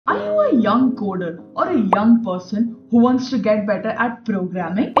a young coder or a young person who wants to get better at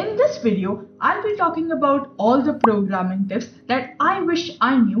programming? In this video, I'll be talking about all the programming tips that I wish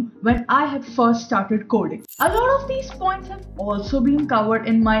I knew when I had first started coding. A lot of these points have also been covered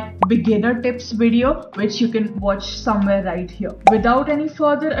in my beginner tips video, which you can watch somewhere right here. Without any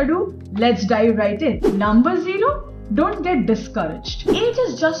further ado, let's dive right in. Number 0. Don't get discouraged. Age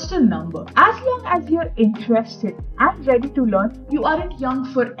is just a number. As long as you're interested and ready to learn, you aren't young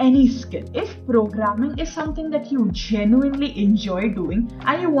for any skill. If programming is something that you genuinely enjoy doing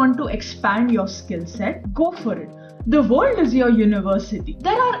and you want to expand your skill set, go for it. The world is your university.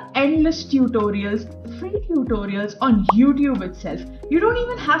 There are endless tutorials, free tutorials on YouTube itself. You don't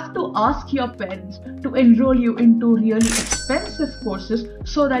even have to ask your parents to enroll you into really expensive courses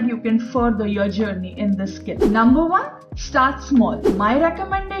so that you can further your journey in this skill. Number 1, start small. My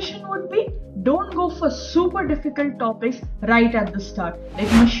recommendation would be don't go for super difficult topics right at the start,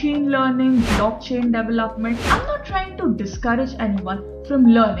 like machine learning, blockchain development. I'm not trying to discourage anyone from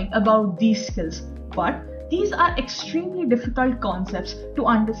learning about these skills, but these are extremely difficult concepts to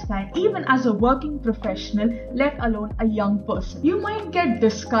understand even as a working professional, let alone a young person. You might get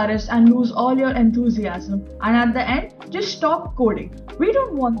discouraged and lose all your enthusiasm, and at the end, just stop coding. We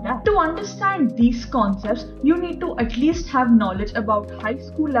don't want that. To understand these concepts, you need to at least have knowledge about high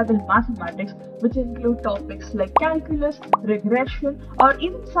school level mathematics, which include topics like calculus, regression, or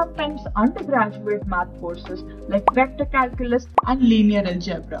even sometimes undergraduate math courses like vector calculus and linear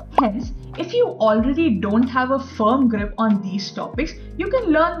algebra. Hence, if you already don't have a firm grip on these topics, you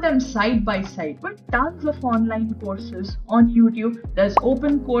can learn them side by side with tons of online courses on YouTube. There's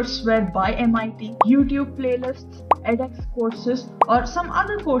OpenCourseWare by MIT, YouTube playlists, edX courses, or some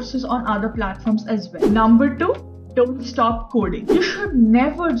other courses on other platforms as well. Number 2, don't stop coding. You should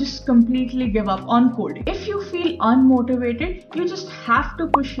never just completely give up on coding. If you feel unmotivated, you just have to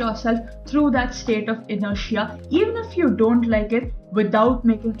push yourself through that state of inertia, even if you don't like it, without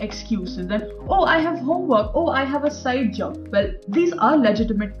making excuses and, oh, I have homework, oh, I have a side job. Well, these are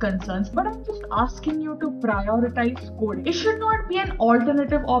legitimate concerns, but I'm just asking you to prioritize coding. It should not be an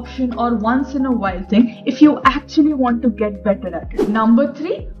alternative option or once in a while thing if you actually want to get better at it. Number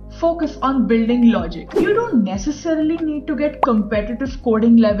 3, focus on building logic. You don't necessarily need to get competitive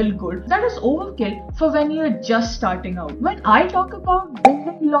coding level good. That is overkill for when you're just starting out. When I talk about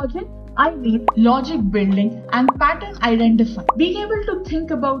building logic, I mean logic building and pattern identifying. Being able to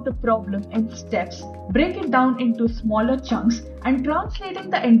think about a problem in steps, break it down into smaller chunks, and translating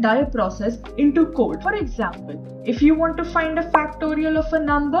the entire process into code. For example, if you want to find a factorial of a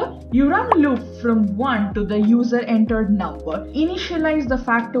number, you run a loop from 1 to the user entered number, initialize the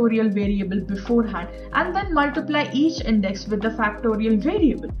factorial variable beforehand, and then multiply each index with the factorial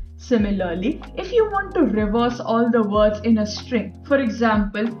variable. Similarly, if you want to reverse all the words in a string, for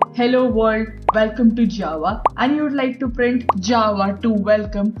example, hello world, welcome to Java, and you'd like to print Java to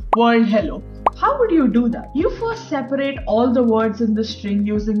welcome world hello, how would you do that? You first separate all the words in the string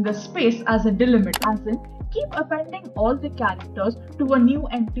using the space as a delimiter, as in keep appending all the characters to a new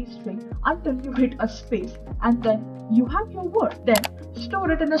empty string until you hit a space, and then you have your word. Then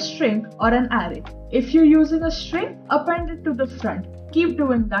store it in a string or an array. If you're using a string, append it to the front. Keep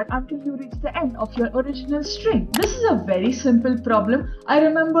doing that until you reach the end of your original string. This is a very simple problem. I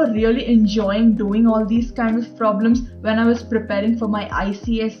remember really enjoying doing all these kind of problems when I was preparing for my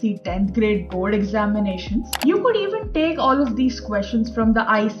ICSE 10th grade board examinations. You could even take all of these questions from the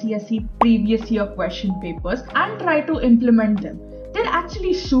ICSE previous year question papers and try to implement them. They're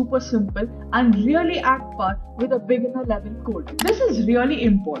actually super simple and really at par with a beginner level code. This is really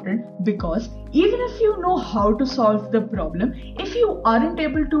important because even if you know how to solve the problem, if you aren't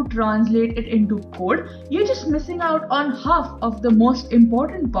able to translate it into code, you're just missing out on half of the most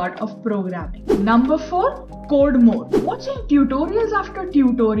important part of programming. Number 4, code more. Watching tutorials after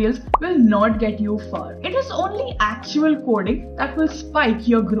tutorials will not get you far. It is only actual coding that will spike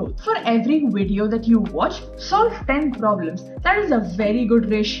your growth. For every video that you watch, solve 10 problems. That is a very good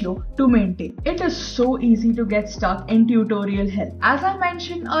ratio to maintain. It is so easy to get stuck in tutorial hell. As I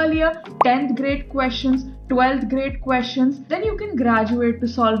mentioned earlier, 10th grade questions, 12th grade questions, then you can graduate to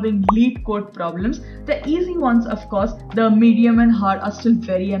solving lead code problems. The easy ones, of course, the medium and hard are still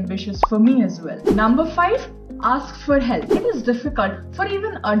very ambitious for me as well. Number 5, ask for help. It is difficult for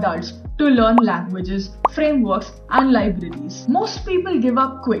even adults to learn languages, frameworks, and libraries. Most people give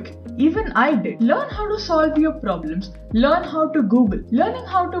up quick. Even I did. Learn how to solve your problems. Learn how to Google. Learning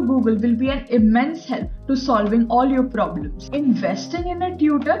how to Google will be an immense help to solving all your problems. Investing in a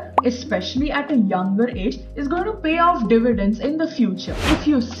tutor, especially at a younger age, is going to pay off dividends in the future. If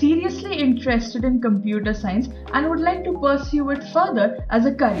you're seriously interested in computer science and would like to pursue it further as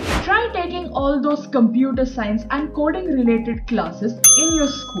a career, try taking all those computer science and coding related classes in your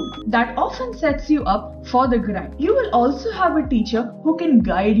school. That often sets you up for the grind. You will also have a teacher who can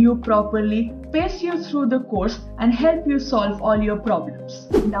guide you properly, pace you through the course, and help you solve all your problems.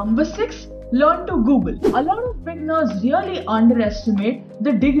 Number 6. Learn to Google. A lot of beginners really underestimate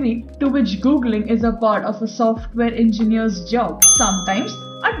the degree to which Googling is a part of a software engineer's job. Sometimes,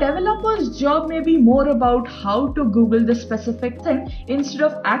 a developer's job may be more about how to Google the specific thing instead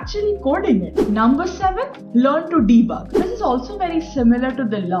of actually coding it. Number 7. Learn to debug. This is also very similar to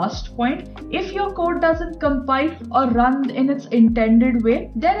the last point. If your code doesn't compile or run in its intended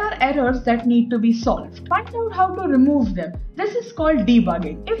way, there are errors that need to be solved. Find out how to remove them. This is called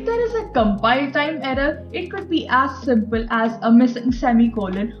debugging. If there is a compile time error, it could be as simple as a missing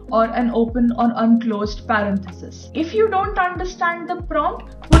semicolon or an open or unclosed parenthesis. If you don't understand the prompt,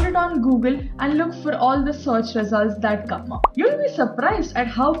 put it on Google and look for all the search results that come up. You'll be surprised at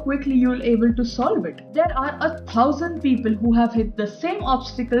how quickly you'll able to solve it. There are 1,000 people who have hit the same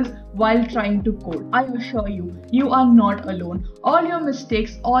obstacles while trying to code. I assure you, you are not alone. All your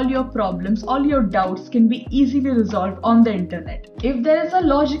mistakes, all your problems, all your doubts can be easily resolved on the internet. If there is a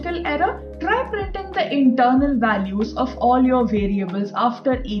logical error, try printing the internal values of all your variables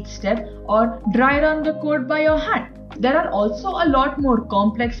after each step or dry run the code by your hand. There are also a lot more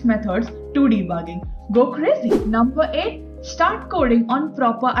complex methods to debugging. Go crazy! Number 8. Start coding on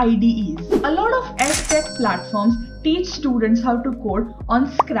proper IDEs. A lot of edtech platforms teach students how to code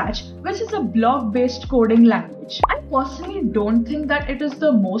on Scratch, which is a block-based coding language. I personally don't think that it is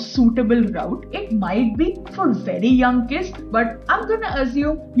the most suitable route. It might be for very young kids, but I'm gonna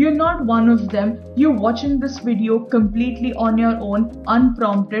assume you're not one of them. You're watching this video completely on your own,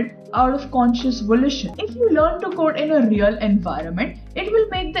 unprompted, out of conscious volition. If you learn to code in a real environment, it will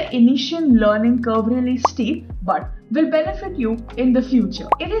make the initial learning curve really steep, but will benefit you in the future.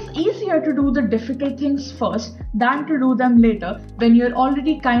 It is easier to do the difficult things first than to do them later when you're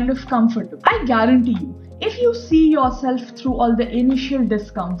already kind of comfortable. I guarantee you, if you see yourself through all the initial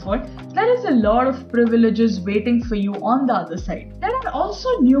discomfort, there is a lot of privileges waiting for you on the other side. There are also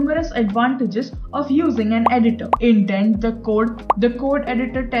numerous advantages of using an editor. Indent the code. The code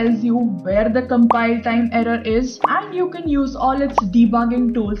editor tells you where the compile time error is, and you can use all its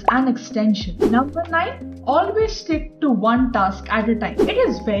debugging tools and extensions. Number 9. Always stick to one task at a time. It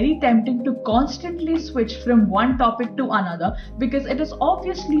is very tempting to constantly switch from one topic to another because it is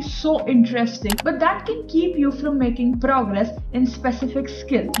obviously so interesting, but that can keep you from making progress in specific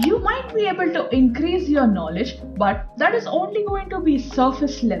skills. You might be able to increase your knowledge, but that is only going to be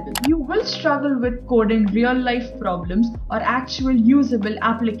surface level. You will struggle with coding real life problems or actual usable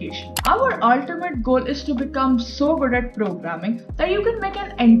applications. Our ultimate goal is to become so good at programming that you can make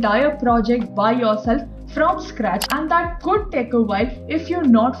an entire project by yourself from scratch, and that could take a while if you're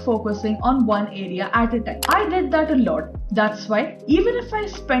not focusing on one area at a time. I did that a lot. That's why even if I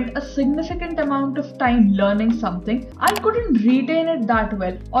spent a significant amount of time learning something, I couldn't retain it that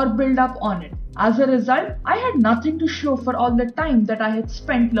well or build up on it. As a result, I had nothing to show for all the time that I had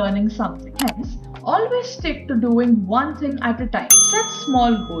spent learning something. Hence, always stick to doing one thing at a time. Set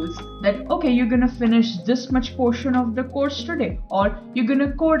small goals that, okay, you're gonna finish this much portion of the course today, or you're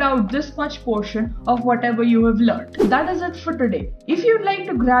gonna code out this much portion of whatever you have learned. That is it for today. If you'd like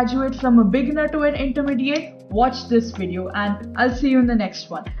to graduate from a beginner to an intermediate, watch this video and I'll see you in the next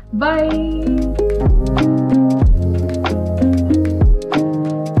one. Bye!